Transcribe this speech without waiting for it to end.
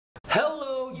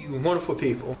you wonderful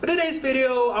people. For today's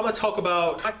video, I'm gonna talk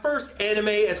about my first anime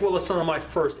as well as some of my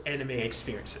first anime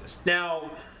experiences.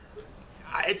 Now,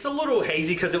 it's a little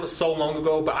hazy because it was so long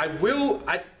ago, but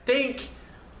I think,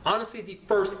 honestly, the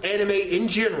first anime in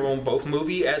general, both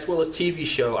movie as well as TV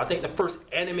show, I think the first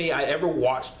anime I ever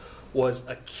watched was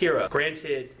Akira.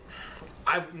 Granted,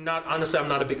 I'm not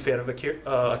a big fan of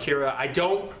Akira. I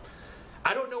don't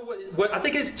know what I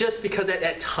think it's just because at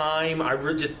that time I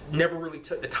just never really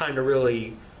took the time to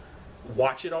really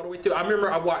watch it all the way through. I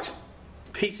remember I watched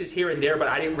pieces here and there, but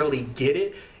I didn't really get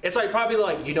it. It's like probably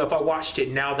like, you know, if I watched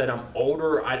it now that I'm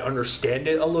older, I'd understand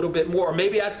it a little bit more, or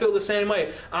maybe I'd feel the same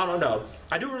way. I don't know.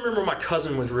 I do remember my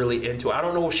cousin was really into it. I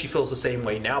don't know if she feels the same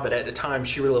way now, but at the time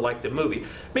she really liked the movie.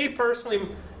 Me personally,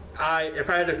 if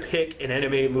I had to pick an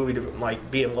animated movie to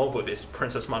like be in love with, it's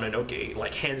Princess Mononoke.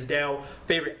 Like hands down,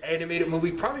 favorite animated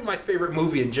movie, probably my favorite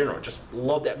movie in general. Just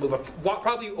love that movie.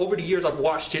 Probably over the years I've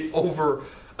watched it over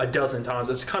a dozen times.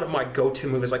 It's kind of my go-to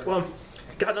movie. It's like, well,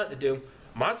 got nothing to do,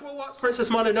 might as well watch Princess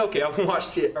Mononoke. I've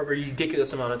watched it a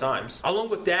ridiculous amount of times. Along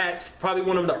with that, probably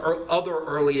one of the other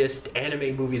earliest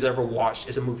anime movies I ever watched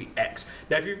is a movie X.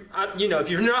 Now, if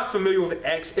you're not familiar with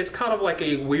X, it's kind of like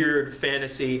a weird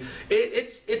fantasy.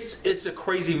 It's a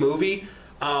crazy movie.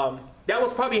 That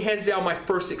was probably hands down my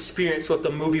first experience with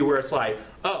a movie where it's like,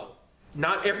 oh,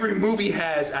 not every movie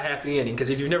has a happy ending. Because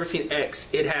if you've never seen X,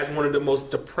 it has one of the most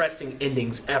depressing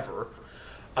endings ever.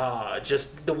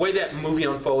 Just the way that movie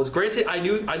unfolds. Granted, I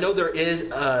know there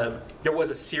was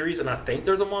a series, and I think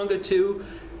there's a manga too.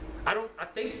 I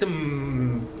think the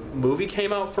movie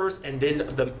came out first, and then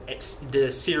the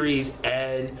series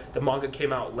and the manga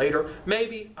came out later.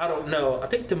 Maybe, I don't know. I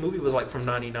think the movie was like from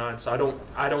 '99, so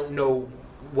I don't know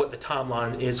what the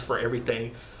timeline is for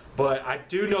everything. But I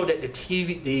do know that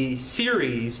the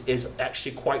series is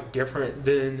actually quite different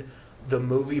than the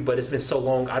movie, but it's been so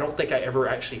long, I don't think I ever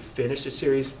actually finished the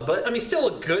series. But I mean,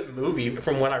 still a good movie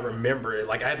from what I remember it.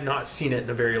 Like, I have not seen it in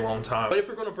a very long time. But if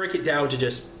we're going to break it down to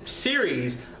just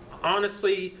series,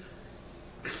 honestly,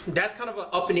 that's kind of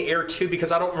up in the air too,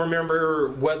 because I don't remember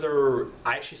whether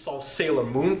I actually saw Sailor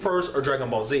Moon first or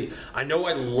Dragon Ball Z. I know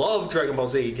I love Dragon Ball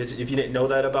Z, because if you didn't know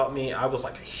that about me, I was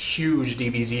like a huge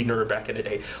DBZ nerd back in the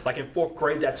day. Like in 4th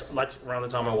grade, that's around the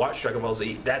time I watched Dragon Ball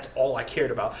Z. That's all I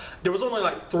cared about. There was only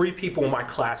like 3 people in my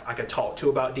class I could talk to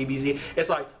about DBZ. It's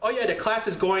like, oh yeah, the class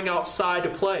is going outside to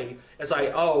play. It's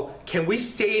like, oh, can we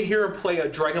stay in here and play a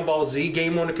Dragon Ball Z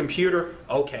game on the computer?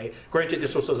 Okay. Granted,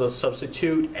 this was a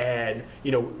substitute, and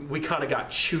you know, we kind of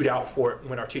got chewed out for it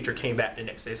when our teacher came back the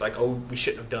next day. It's like, oh, we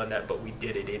shouldn't have done that, but we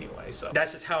did it anyway. So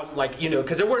that's just how, like, you know,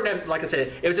 because there weren't that, like I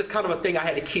said, it was just kind of a thing I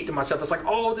had to keep to myself. It's like,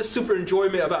 oh, this super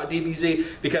enjoyment about DBZ,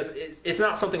 because it's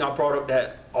not something I brought up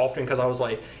that often, because I was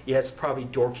like, yeah, it's probably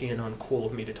dorky and uncool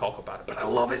of me to talk about it, but I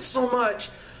love it so much.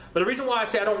 But the reason why I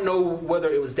say I don't know whether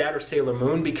it was that or Sailor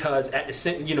Moon, because at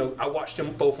the, you know, I watched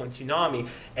them both on Toonami,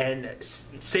 and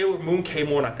Sailor Moon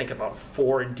came on I think about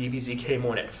 4, and DBZ came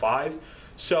on at 5.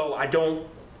 So I don't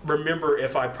remember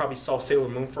if I probably saw Sailor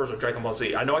Moon first or Dragon Ball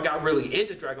Z. I know I got really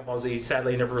into Dragon Ball Z.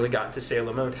 Sadly, I never really got into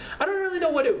Sailor Moon. I don't really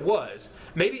know what it was.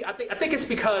 Maybe I think it's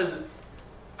because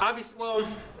obviously, well,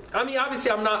 I mean,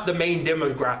 obviously I'm not the main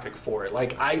demographic for it.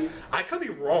 Like, I could be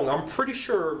wrong. I'm pretty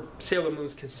sure Sailor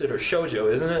Moon's considered shoujo,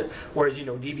 isn't it? Whereas, you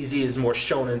know, DBZ is more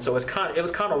shonen, so it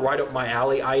was kind of right up my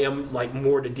alley. I am like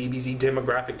more the DBZ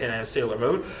demographic than I am Sailor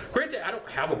Moon. Granted, I don't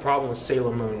have a problem with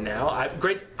Sailor Moon now.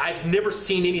 I've never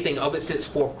seen anything of it since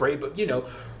 4th grade, but you know,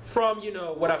 from, you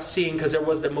know, what I've seen, because there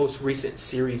was the most recent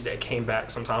series that came back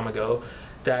some time ago,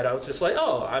 that I was just like,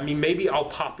 oh, I mean, maybe I'll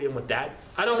pop in with that.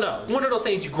 I don't know. One of those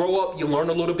things, you grow up, you learn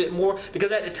a little bit more,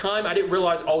 because at the time, I didn't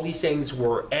realize all these things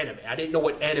were anime. I didn't know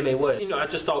what anime was. You know, I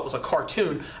just thought it was a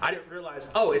cartoon. I didn't realize,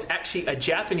 oh, it's actually a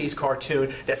Japanese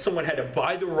cartoon that someone had to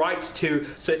buy the rights to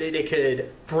so that they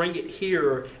could bring it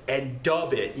here and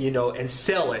dub it, you know, and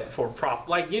sell it for profit.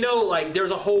 Like, you know, like,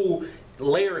 there's a whole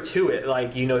layer to it.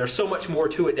 Like, you know, there's so much more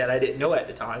to it that I didn't know at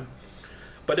the time.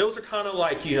 But those are kind of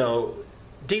like, you know,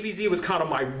 DBZ was kind of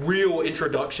my real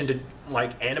introduction to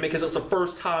like anime, because it was the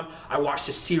first time I watched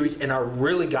a series and I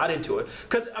really got into it.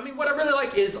 Because I mean, what I really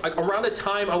like is, like, around the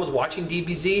time I was watching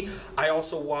DBZ, I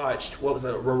also watched, what was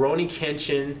it, Rurouni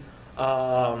Kenshin.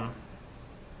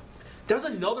 There was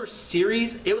another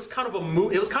series. It was kind of a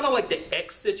movie. It was kind of like the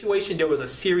X situation. There was a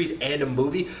series and a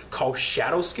movie called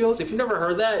Shadow Skills. If you've never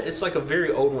heard that, it's like a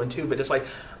very old one too. But it's like,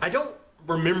 I don't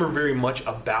remember very much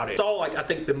about it. I saw, like, I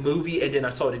think the movie, and then I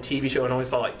saw the TV show, and only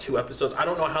saw like 2 episodes. I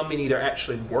don't know how many there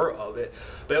actually were of it,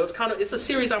 but it was kind of, it's a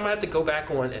series I'm gonna have to go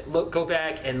back on and go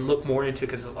back and look more into,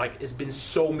 because it's like, it's been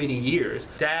so many years.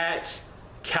 That,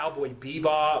 Cowboy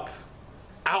Bebop,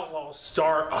 Outlaw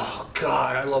Star. Oh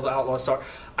God, I love Outlaw Star.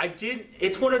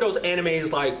 It's one of those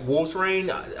animes like Wolf's Rain.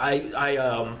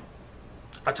 I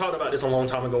talked about this a long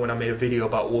time ago when I made a video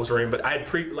about Wolf's Rain, but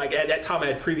at that time I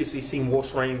had previously seen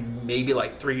Wolf's Rain maybe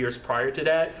like 3 years prior to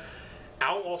that.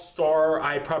 Outlaw Star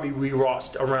I probably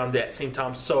rewatched around that same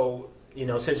time. So, you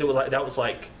know, since it was like that was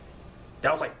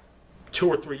like 2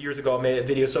 or 3 years ago I made a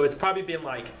video. So it's probably been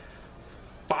like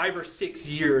 5 or 6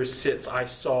 years since I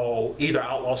saw either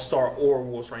Outlaw Star or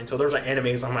Wolf's Rain. So those are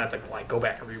animes I'm gonna have to like go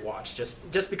back and rewatch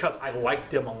just because I like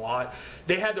them a lot.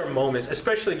 They had their moments,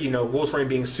 especially, you know, Wolf's Rain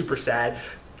being super sad.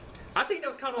 I think that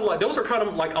was kind of like, those are kind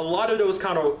of like, a lot of those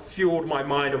kind of fueled my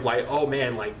mind of like, oh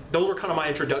man, like those were kind of my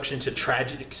introduction to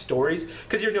tragic stories.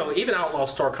 Because, you know, even Outlaw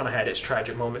Star kind of had its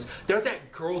tragic moments. There's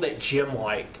that girl that Jim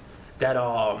liked that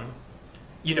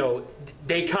you know,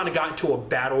 they kind of got into a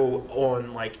battle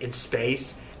on like in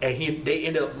space, and they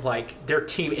ended up like, their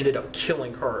team ended up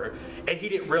killing her, and he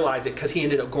didn't realize it because he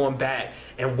ended up going back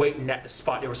and waiting at the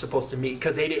spot they were supposed to meet,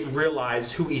 because they didn't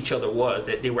realize who each other was,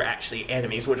 that they were actually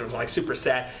enemies, which was like super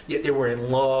sad. Yet they were in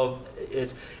love.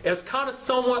 It's kind of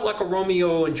somewhat like a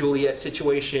Romeo and Juliet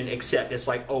situation, except it's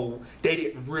like, oh, they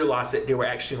didn't realize that they were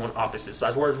actually on opposite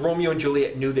sides. Whereas Romeo and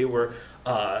Juliet knew they were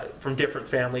from different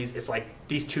families. It's like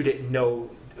these two didn't know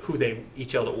who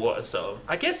each other was. So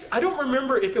I guess I don't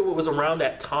remember if it was around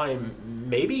that time.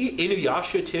 Maybe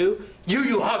Inuyasha too. Yu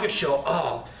Yu Hakusho.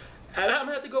 Oh, and I'm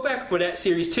gonna have to go back for that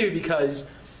series too, because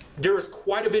there was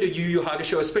quite a bit of Yu Yu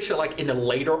Hakusho, especially like in the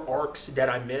later arcs that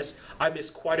I missed. I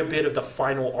missed quite a bit of the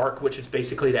final arc, which is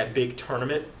basically that big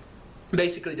tournament,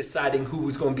 basically deciding who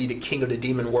was going to be the king of the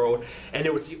demon world. And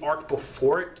there was the arc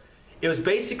before it. It was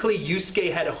basically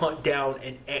Yusuke had to hunt down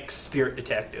an ex-spirit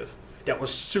detective that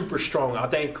was super strong. I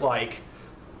think like,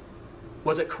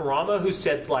 was it Kurama who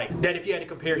said like that if you had to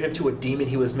compare him to a demon,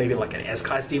 he was maybe like an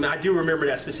S-class demon? I do remember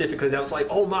that specifically. That was like,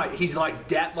 oh my, he's like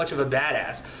that much of a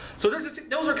badass. So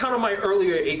those are kind of my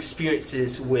earlier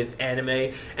experiences with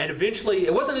anime. And eventually,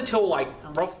 it wasn't until like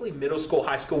roughly middle school,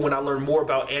 high school, when I learned more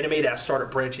about anime that I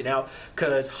started branching out.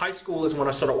 Because high school is when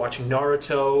I started watching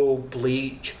Naruto,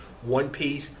 Bleach, One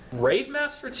Piece, Rave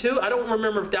Master too. I don't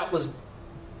remember if that was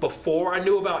before I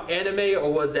knew about anime,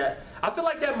 or was that, I feel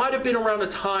like that might have been around the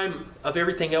time of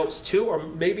everything else too, or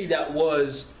maybe that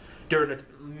was during the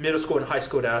middle school and high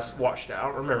school that I watched it. I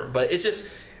don't remember, but it's just,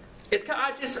 it's kind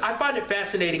of, I find it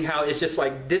fascinating how it's just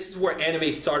like, this is where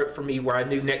anime started for me, where I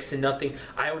knew next to nothing.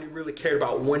 I only really cared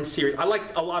about one series. I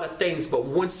liked a lot of things, but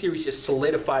one series just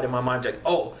solidified in my mind, like,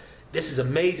 oh, this is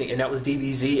amazing, and that was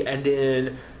DBZ. And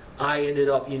then I ended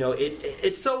up, you know,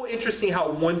 it's so interesting how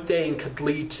one thing could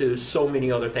lead to so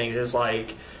many other things. It's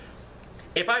like,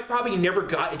 if I probably never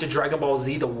got into Dragon Ball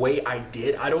Z the way I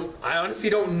did, I honestly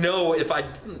don't know if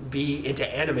I'd be into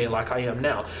anime like I am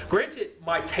now. Granted,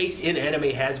 my taste in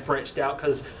anime has branched out,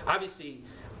 because obviously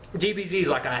DBZ is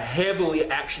like a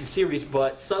heavily action series,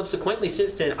 but subsequently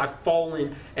since then I've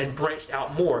fallen and branched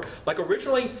out more. Like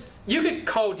originally, you could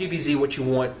call DBZ what you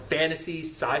want, fantasy,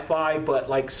 sci-fi,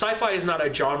 but like sci-fi is not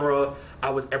a genre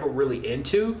I was ever really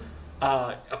into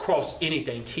across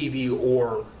anything, TV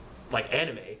or like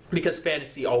anime, because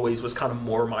fantasy always was kind of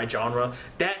more my genre.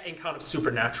 That and kind of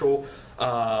supernatural.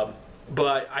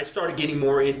 But I started getting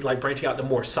more in, like branching out to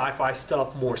more sci-fi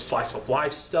stuff, more slice of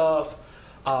life stuff.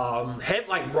 Had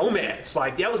like romance,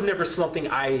 like that was never something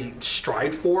I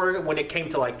strived for when it came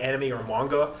to like anime or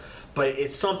manga, but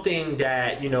it's something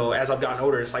that, you know, as I've gotten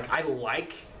older, it's like I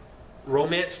like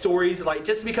romance stories, like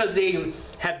just because they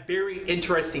have very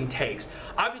interesting takes.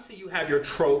 Obviously you have your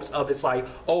tropes of, it's like,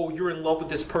 oh, you're in love with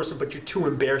this person but you're too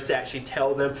embarrassed to actually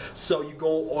tell them, so you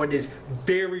go on this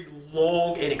very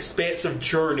long and expansive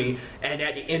journey, and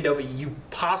at the end of it you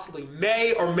possibly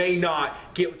may or may not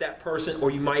get with that person,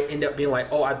 or you might end up being like,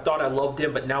 oh, I thought I loved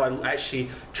them, but now I actually,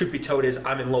 truth be told, is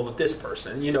I'm in love with this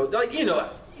person. You know, like, you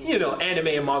know, anime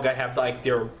and manga have like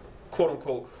their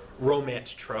quote-unquote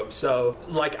romance trope. So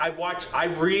like I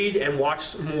read and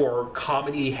watch more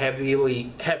comedy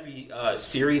heavy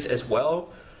series as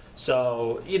well.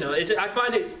 So, you know, I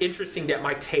find it interesting that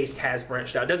my taste has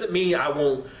branched out. Doesn't mean I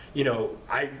won't, you know,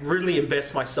 I really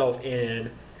invest myself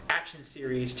in action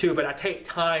series too, but I take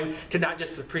time to not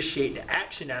just appreciate the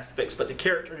action aspects, but the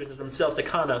characters themselves, to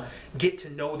kind of get to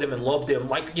know them and love them.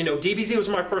 Like, you know, DBZ was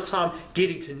my first time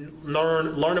getting to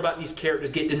learn about these characters,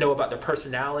 getting to know about their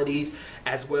personalities,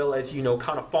 as well as, you know,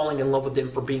 kind of falling in love with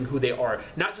them for being who they are.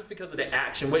 Not just because of the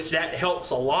action, which that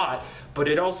helps a lot, but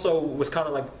it also was kind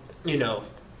of like, you know,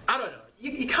 I don't know,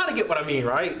 you kind of get what I mean,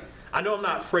 right? I know I'm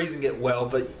not phrasing it well,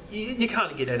 but you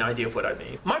kind of get an idea of what I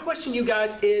mean. My question to you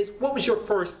guys is, what was your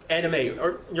first anime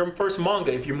or your first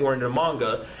manga if you're more into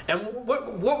manga, and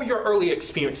what were your early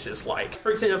experiences like?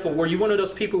 For example, were you one of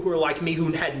those people who were like me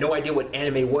who had no idea what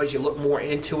anime was, you looked more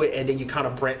into it and then you kind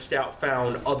of branched out,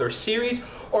 found other series?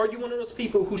 Or are you one of those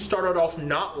people who started off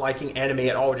not liking anime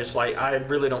at all, just like, I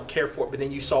really don't care for it, but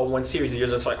then you saw one series and you're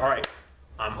just like, all right,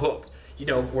 I'm hooked? You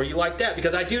know, were you like that?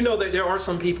 Because I do know that there are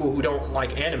some people who don't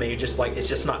like anime, just like, it's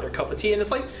just not their cup of tea, and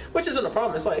it's like, which isn't a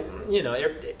problem. It's like, you know,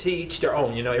 to each their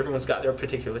own. You know, everyone's got their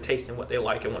particular taste in what they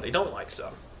like and what they don't like.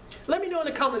 So let me know in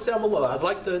the comments down below. I'd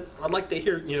like to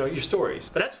hear, you know, your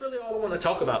stories. But that's really all I want to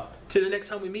talk about. Till the next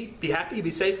time we meet, be happy, be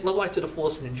safe, live life to the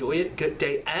fullest, and enjoy it. Good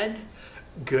day and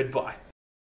goodbye.